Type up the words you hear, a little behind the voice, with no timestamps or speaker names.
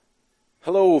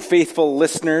Hello, faithful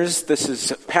listeners. This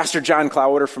is Pastor John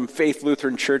Cloudwater from Faith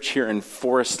Lutheran Church here in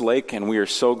Forest Lake, and we are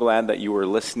so glad that you are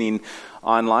listening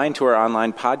online to our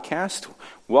online podcast.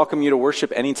 Welcome you to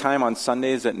worship anytime on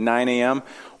Sundays at 9 a.m.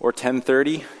 or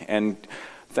 10:30, and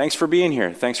thanks for being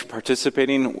here. Thanks for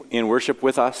participating in worship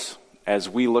with us as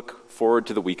we look forward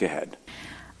to the week ahead.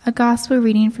 A Gospel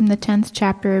reading from the 10th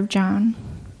chapter of John.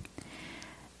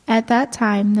 At that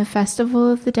time, the festival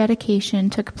of the dedication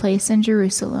took place in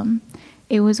Jerusalem.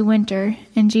 It was winter,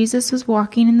 and Jesus was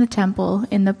walking in the temple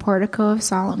in the portico of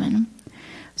Solomon.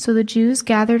 So the Jews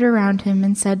gathered around him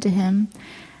and said to him,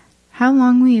 "How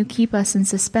long will you keep us in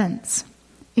suspense?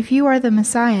 If you are the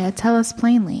Messiah, tell us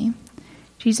plainly."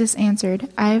 Jesus answered,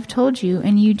 "I have told you,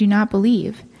 and you do not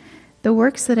believe. The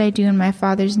works that I do in my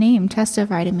Father's name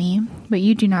testify to me, but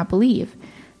you do not believe,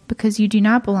 because you do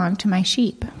not belong to my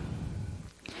sheep.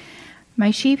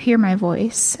 My sheep hear my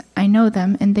voice. I know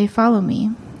them, and they follow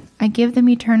me. I give them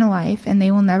eternal life, and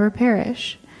they will never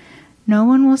perish. No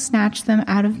one will snatch them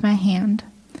out of my hand.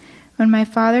 What my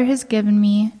Father has given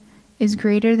me is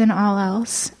greater than all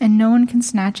else, and no one can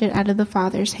snatch it out of the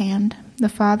Father's hand. The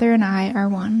Father and I are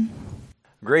one."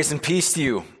 Grace and peace to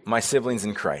you, my siblings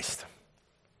in Christ.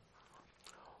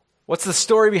 What's the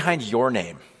story behind your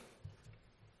name?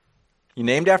 You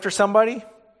named after somebody?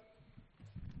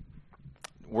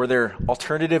 Were there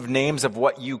alternative names of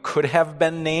what you could have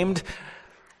been named?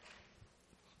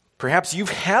 Perhaps you've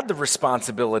had the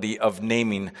responsibility of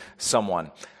naming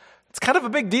someone. It's kind of a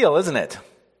big deal, isn't it?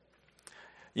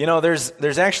 You know,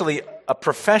 there's actually a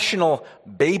professional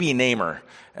baby namer.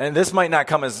 And this might not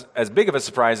come as big of a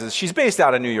surprise as she's based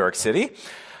out of New York City.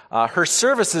 Her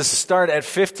services start at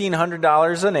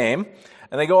 $1,500 a name,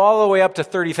 and they go all the way up to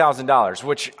 $30,000,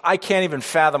 which I can't even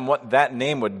fathom what that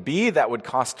name would be. That would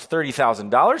cost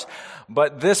 $30,000.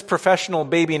 But this professional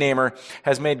baby namer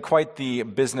has made quite the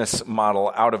business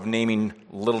model out of naming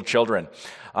little children.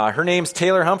 Her name's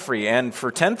Taylor Humphrey, and for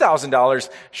 $10,000,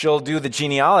 she'll do the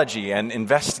genealogy and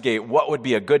investigate what would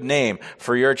be a good name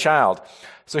for your child.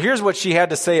 So here's what she had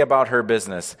to say about her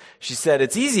business. She said,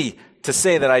 "It's easy to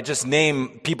say that I just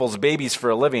name people's babies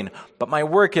for a living, but my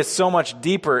work is so much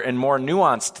deeper and more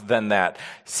nuanced than that.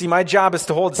 See, my job is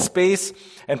to hold space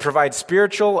and provide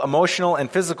spiritual, emotional,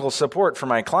 and physical support for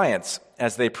my clients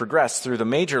as they progress through the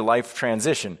major life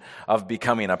transition of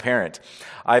becoming a parent.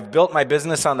 I've built my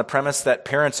business on the premise that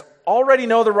parents already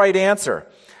know the right answer,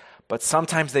 but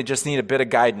sometimes they just need a bit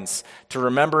of guidance to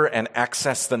remember and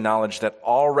access the knowledge that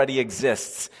already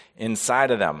exists inside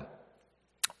of them."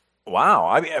 Wow,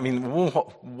 I mean,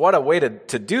 what a way to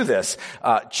do this.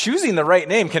 Choosing the right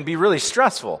name can be really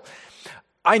stressful.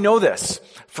 I know this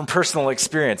from personal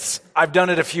experience. I've done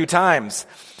it a few times.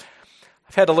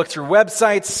 I've had to look through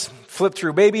websites, flip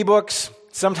through baby books.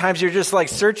 Sometimes you're just like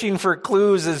searching for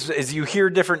clues as you hear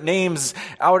different names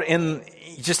out in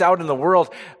the world.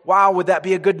 Wow, would that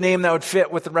be a good name that would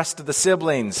fit with the rest of the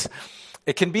siblings?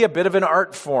 It can be a bit of an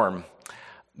art form.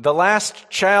 The last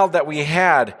child that we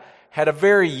had a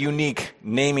very unique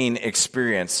naming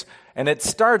experience. And it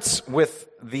starts with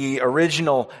the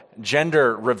original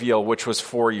gender reveal, which was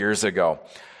 4 years ago.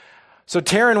 So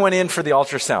Taryn went in for the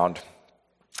ultrasound,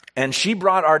 and she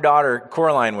brought our daughter,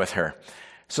 Coraline, with her.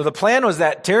 So the plan was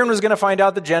that Taryn was going to find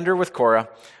out the gender with Cora,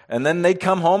 and then they'd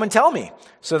come home and tell me,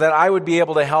 so that I would be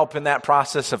able to help in that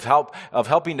process of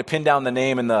helping to pin down the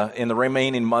name in the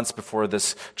remaining months before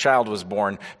this child was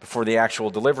born, before the actual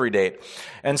delivery date.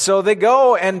 And so they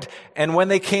go, and when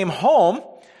they came home,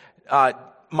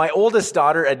 my oldest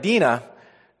daughter, Adina,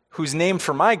 who's named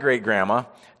for my great grandma,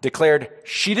 declared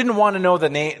she didn't want to know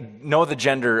the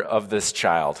gender of this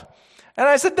child. And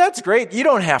I said, "That's great. You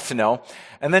don't have to know."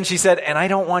 And then she said, "And I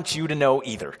don't want you to know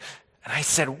either." And I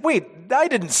said, "Wait, I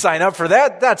didn't sign up for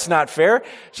that. That's not fair."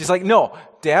 She's like, "No,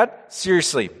 Dad,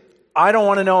 seriously, I don't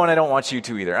want to know and I don't want you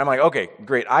to either." I'm like, "Okay,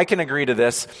 great. I can agree to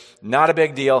this. Not a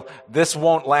big deal. This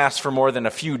won't last for more than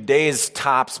a few days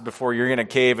tops before you're going to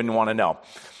cave and want to know."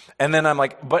 And then I'm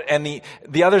like,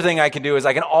 the other thing I can do is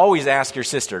I can always ask your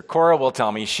sister. Cora will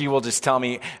tell me. She will just tell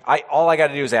me. All I got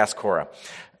to do is ask Cora.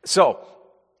 So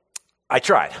I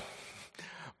tried.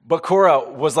 But Cora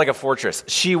was like a fortress.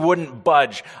 She wouldn't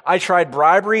budge. I tried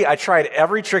bribery. I tried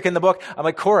every trick in the book. I'm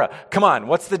like, "Cora, come on,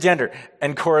 what's the gender?"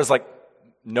 And Cora's like,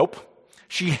 "Nope."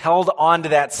 She held on to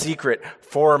that secret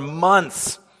for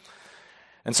months.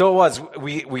 And so it was.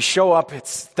 We show up.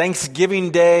 It's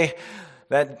Thanksgiving Day.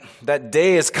 That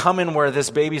day is coming where this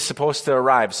baby's supposed to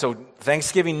arrive. So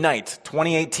Thanksgiving night,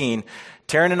 2018,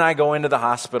 Taryn and I go into the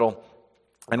hospital,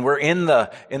 and we're in the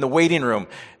waiting room.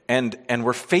 And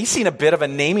we're facing a bit of a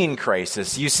naming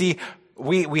crisis. You see,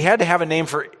 we had to have a name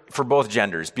for both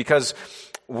genders because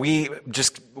we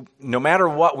just, no matter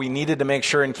what, we needed to make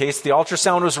sure in case the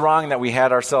ultrasound was wrong that we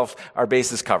had our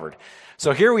bases covered.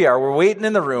 So here we are, we're waiting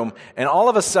in the room, and all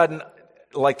of a sudden,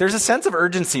 like, there's a sense of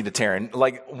urgency to Taryn,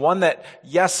 like one that,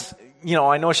 yes,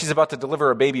 I know she's about to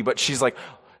deliver a baby, but she's like,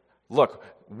 look,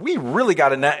 we really got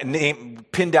to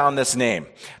pin down this name,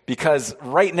 because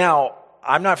right now,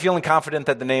 I'm not feeling confident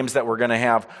that the names that we're going to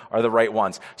have are the right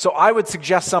ones. So I would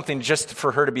suggest something just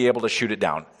for her to be able to shoot it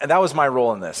down. And that was my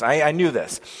role in this. I knew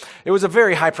this. It was a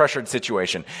very high-pressured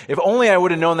situation. If only I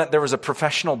would have known that there was a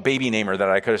professional baby namer that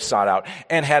I could have sought out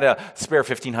and had a spare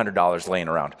 $1,500 laying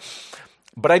around.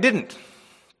 But I didn't.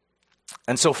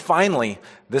 And so finally,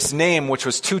 this name, which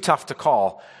was too tough to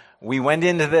call, we went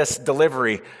into this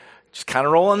delivery just kind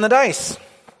of rolling the dice.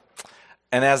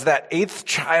 And as that 8th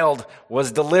child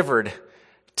was delivered,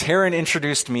 Taryn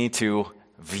introduced me to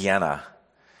Vienna.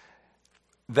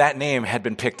 That name had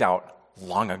been picked out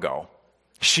long ago.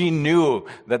 She knew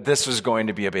that this was going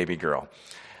to be a baby girl.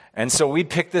 And so we'd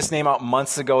picked this name out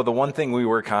months ago. The one thing we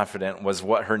were confident was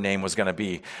what her name was going to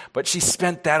be. But she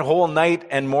spent that whole night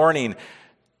and morning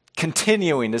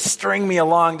continuing to string me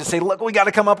along to say, look, we got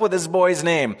to come up with this boy's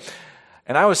name.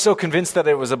 And I was so convinced that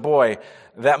it was a boy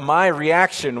that my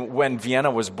reaction when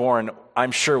Vienna was born,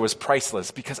 I'm sure, was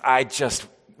priceless, because I just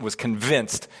was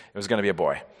convinced it was going to be a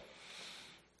boy.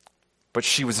 But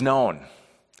she was known.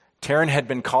 Taryn had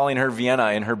been calling her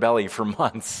Vienna in her belly for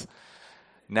months.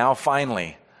 Now,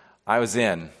 finally, I was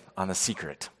in on the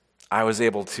secret. I was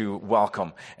able to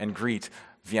welcome and greet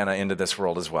Vienna into this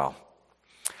world as well.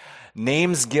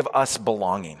 Names give us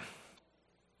belonging.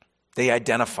 They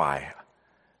identify.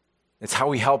 It's how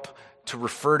we help to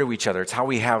refer to each other. It's how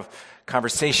we have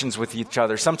conversations with each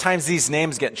other. Sometimes these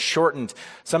names get shortened.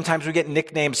 Sometimes we get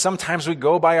nicknames. Sometimes we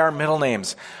go by our middle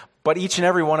names. But each and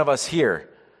every one of us here,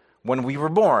 when we were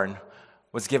born,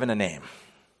 was given a name.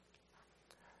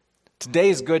 Today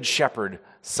is Good Shepherd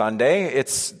Sunday.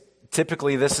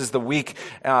 Typically, this is the week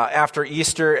after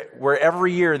Easter, where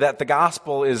every year that the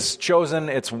gospel is chosen,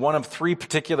 it's one of 3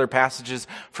 particular passages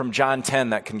from John 10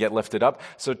 that can get lifted up.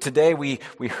 So today we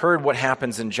heard what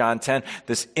happens in John 10,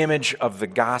 this image of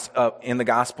the in the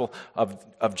gospel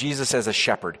of Jesus as a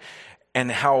shepherd, and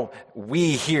how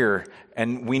we hear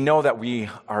and we know that we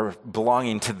are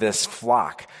belonging to this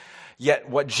flock. Yet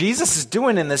what Jesus is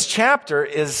doing in this chapter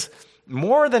is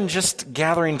more than just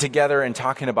gathering together and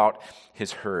talking about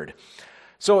his herd.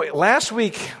 So last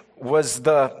week was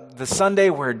the Sunday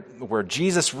where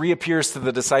Jesus reappears to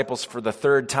the disciples for the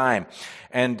 3rd time.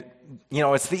 And,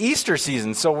 it's the Easter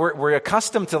season. So we're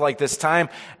accustomed to like this time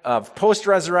of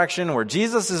post-resurrection where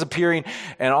Jesus is appearing,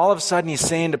 and all of a sudden he's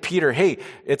saying to Peter, hey,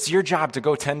 it's your job to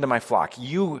go tend to my flock.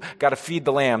 You got to feed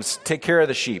the lambs, take care of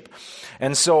the sheep.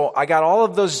 And so I got all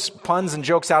of those puns and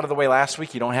jokes out of the way last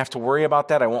week. You don't have to worry about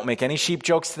that. I won't make any sheep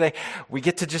jokes today. We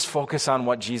get to just focus on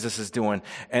what Jesus is doing.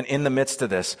 And in the midst of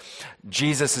this,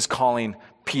 Jesus is calling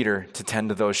Peter to tend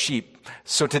to those sheep.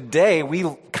 So today, we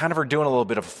kind of are doing a little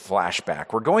bit of a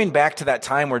flashback. We're going back to that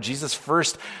time where Jesus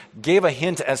first gave a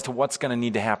hint as to what's going to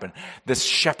need to happen. This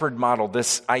shepherd model,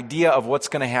 this idea of what's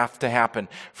going to have to happen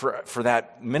for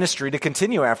that ministry to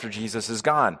continue after Jesus is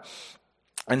gone.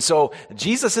 And so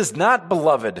Jesus is not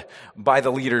beloved by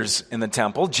the leaders in the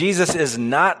temple. Jesus is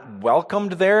not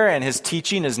welcomed there, and his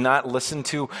teaching is not listened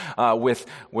to with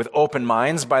open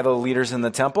minds by the leaders in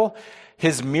the temple.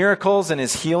 His miracles and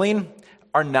his healing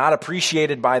are not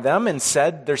appreciated by them.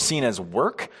 Instead, they're seen as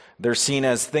work. They're seen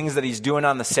as things that he's doing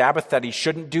on the Sabbath that he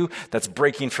shouldn't do, that's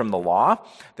breaking from the law.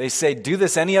 They say, do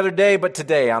this any other day but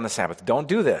today on the Sabbath. Don't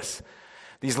do this.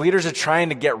 These leaders are trying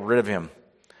to get rid of him.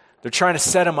 They're trying to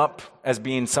set him up as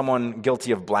being someone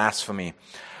guilty of blasphemy.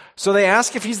 So they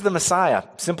ask if he's the Messiah.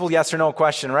 Simple yes or no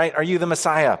question, right? Are you the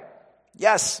Messiah?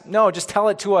 Yes, no, just tell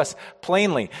it to us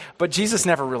plainly. But Jesus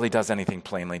never really does anything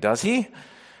plainly, does he?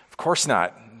 Of course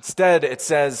not. Instead,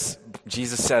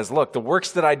 Jesus says, look, the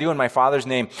works that I do in my Father's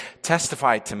name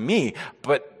testify to me,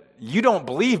 but you don't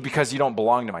believe because you don't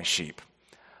belong to my sheep.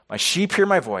 My sheep hear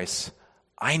my voice.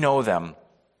 I know them.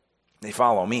 They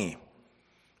follow me.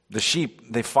 The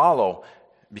sheep, they follow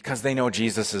because they know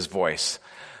Jesus' voice.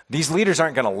 These leaders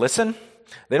aren't going to listen.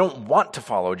 They don't want to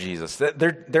follow Jesus.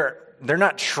 They're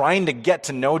not trying to get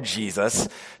to know Jesus,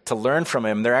 to learn from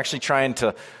him. They're actually trying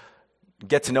to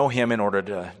get to know him in order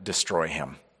to destroy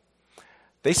him.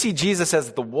 They see Jesus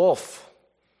as the wolf,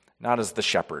 not as the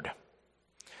shepherd.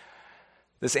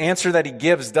 This answer that he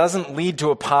gives doesn't lead to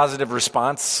a positive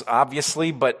response,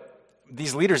 obviously, but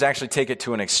these leaders actually take it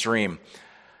to an extreme.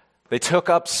 They took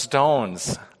up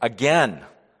stones again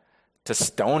to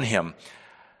stone him.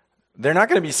 They're not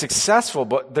going to be successful,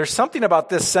 but there's something about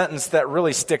this sentence that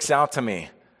really sticks out to me.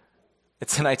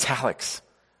 It's in italics.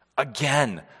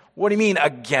 Again. What do you mean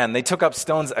again? They took up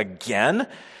stones again?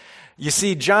 You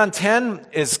see, John 10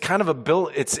 is kind of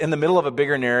it's in the middle of a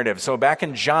bigger narrative. So back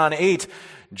in John 8,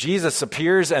 Jesus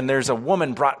appears and there's a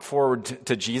woman brought forward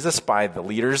to Jesus by the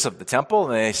leaders of the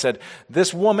temple. And they said,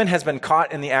 this woman has been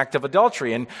caught in the act of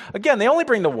adultery. And again, they only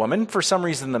bring the woman. For some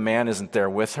reason, the man isn't there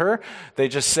with her. They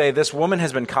just say, this woman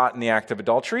has been caught in the act of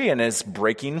adultery and is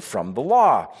breaking from the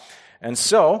law. And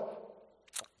so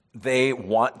they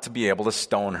want to be able to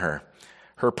stone her.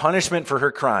 Her punishment for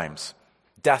her crimes,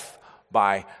 death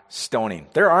by stoning.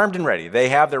 They're armed and ready. They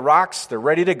have their rocks. They're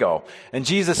ready to go. And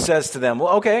Jesus says to them,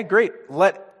 well, okay, great.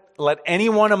 Let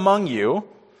anyone among you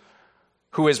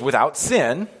who is without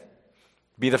sin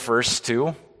be the first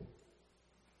to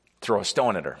throw a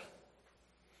stone at her.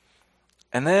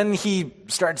 And then he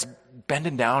starts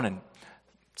bending down and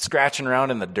scratching around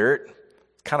in the dirt.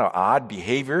 It's kind of odd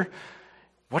behavior.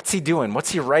 What's he doing? What's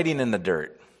he writing in the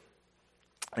dirt?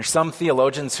 There's some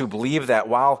theologians who believe that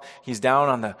while he's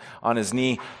down on his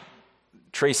knee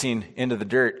tracing into the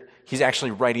dirt, he's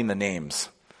actually writing the names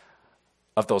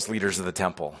of those leaders of the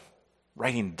temple,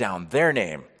 writing down their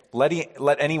name.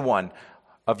 Let anyone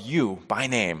of you by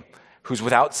name who's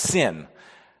without sin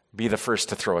be the first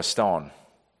to throw a stone.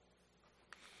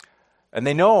 And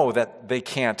they know that they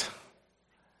can't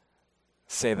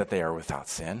say that they are without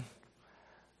sin.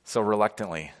 So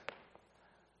reluctantly,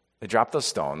 they drop those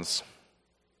stones.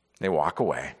 They walk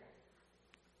away.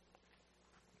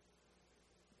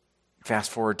 Fast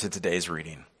forward to today's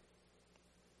reading.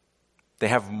 They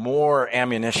have more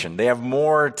ammunition. They have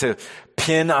more to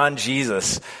pin on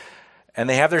Jesus. And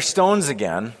they have their stones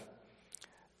again.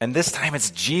 And this time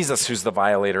it's Jesus who's the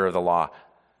violator of the law.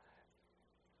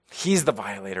 He's the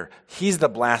violator. He's the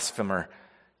blasphemer.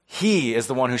 He is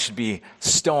the one who should be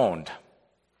stoned.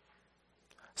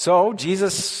 So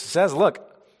Jesus says, look,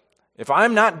 if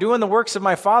I'm not doing the works of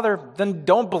my Father, then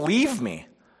don't believe me.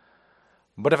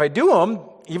 But if I do them,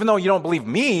 even though you don't believe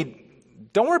me,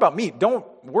 don't worry about me. Don't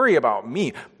worry about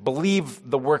me. Believe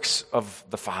the works of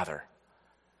the Father.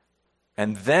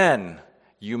 And then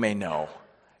you may know.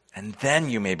 And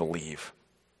then you may believe.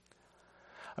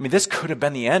 I mean, this could have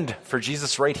been the end for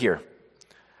Jesus right here.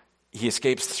 He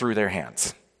escapes through their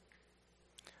hands.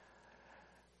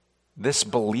 This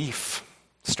belief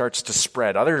starts to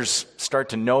spread. Others start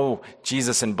to know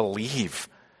Jesus and believe.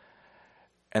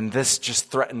 And this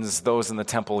just threatens those in the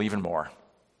temple even more.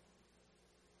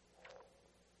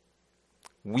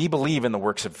 We believe in the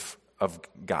works of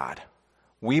God.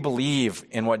 We believe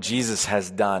in what Jesus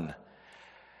has done.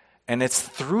 And it's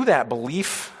through that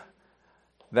belief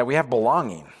that we have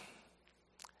belonging.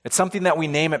 It's something that we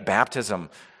name at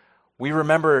baptism. We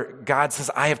remember God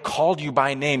says, I have called you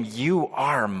by name. You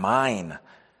are mine.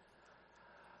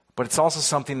 But it's also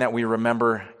something that we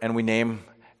remember and we name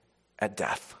at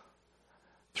death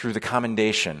through the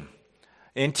commendation.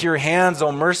 Into your hands,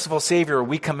 O merciful Savior,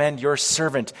 we commend your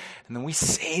servant. And then we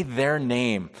say their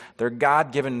name, their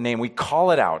God-given name. We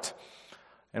call it out.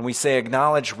 And we say,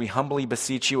 acknowledge, we humbly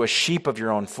beseech you, a sheep of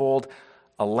your own fold,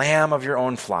 a lamb of your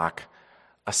own flock,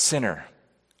 a sinner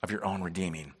of your own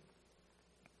redeeming.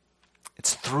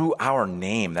 It's through our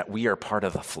name that we are part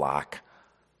of the flock.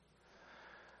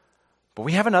 But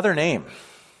we have another name.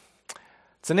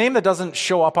 It's a name that doesn't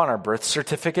show up on our birth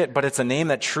certificate, but it's a name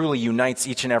that truly unites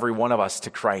each and every one of us to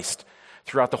Christ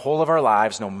throughout the whole of our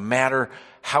lives, no matter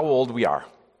how old we are.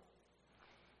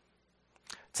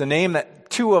 It's a name that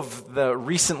two of the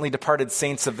recently departed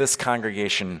saints of this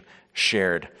congregation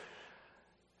shared.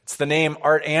 It's the name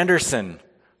Art Anderson,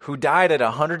 who died at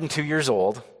 102 years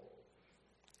old,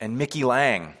 and Mickey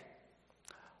Lang,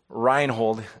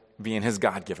 Reinhold being his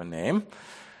God-given name.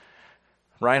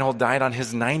 Reinhold died on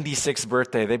his 96th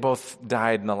birthday. They both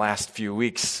died in the last few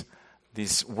weeks,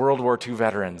 these World War II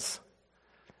veterans.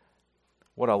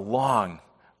 What a long,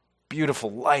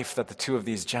 beautiful life that the two of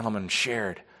these gentlemen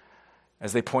shared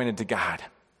as they pointed to God.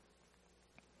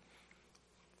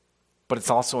 But it's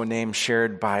also a name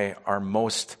shared by our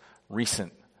most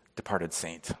recent departed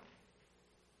saint.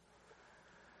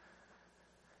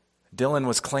 Dylan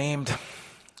was claimed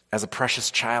as a precious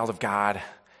child of God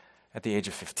at the age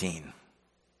of 15.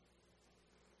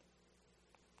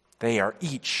 They are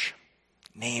each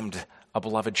named a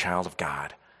beloved child of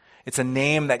God. It's a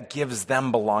name that gives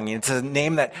them belonging. It's a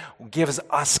name that gives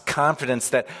us confidence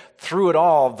that through it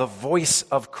all, the voice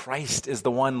of Christ is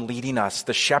the one leading us,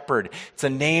 the shepherd. It's a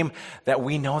name that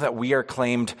we know that we are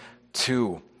claimed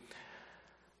to.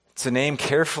 It's a name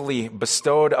carefully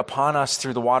bestowed upon us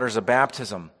through the waters of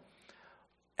baptism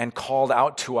and called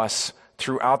out to us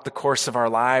throughout the course of our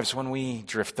lives when we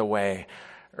drift away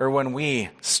or when we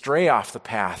stray off the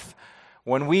path,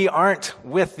 When we aren't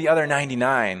with the other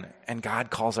 99 and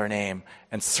God calls our name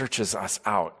and searches us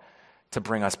out to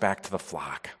bring us back to the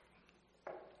flock.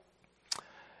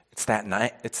 It's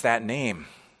that name,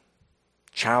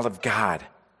 child of God.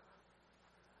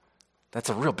 That's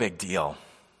a real big deal.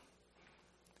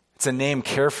 It's a name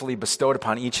carefully bestowed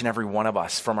upon each and every one of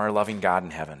us from our loving God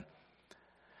in heaven.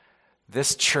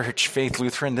 This church, Faith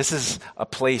Lutheran, this is a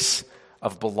place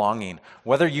of belonging.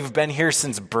 Whether you've been here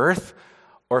since birth,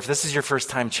 or if this is your first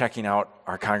time checking out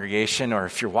our congregation, or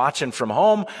if you're watching from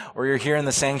home, or you're here in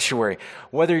the sanctuary,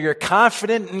 whether you're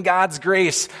confident in God's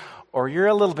grace, or you're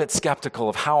a little bit skeptical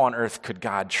of how on earth could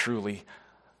God truly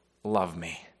love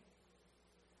me.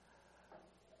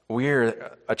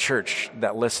 We're a church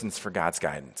that listens for God's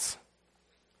guidance.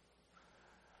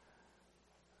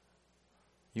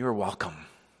 You are welcome.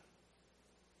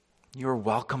 You are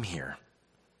welcome here.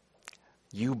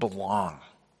 You belong.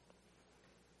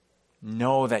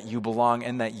 Know that you belong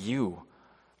and that you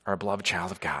are a beloved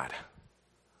child of God.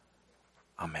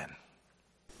 Amen.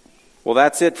 Well,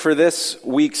 that's it for this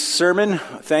week's sermon.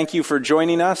 Thank you for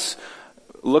joining us.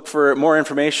 Look for more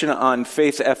information on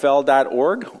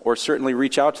faithfl.org, or certainly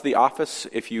reach out to the office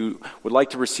if you would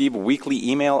like to receive weekly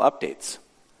email updates.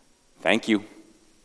 Thank you.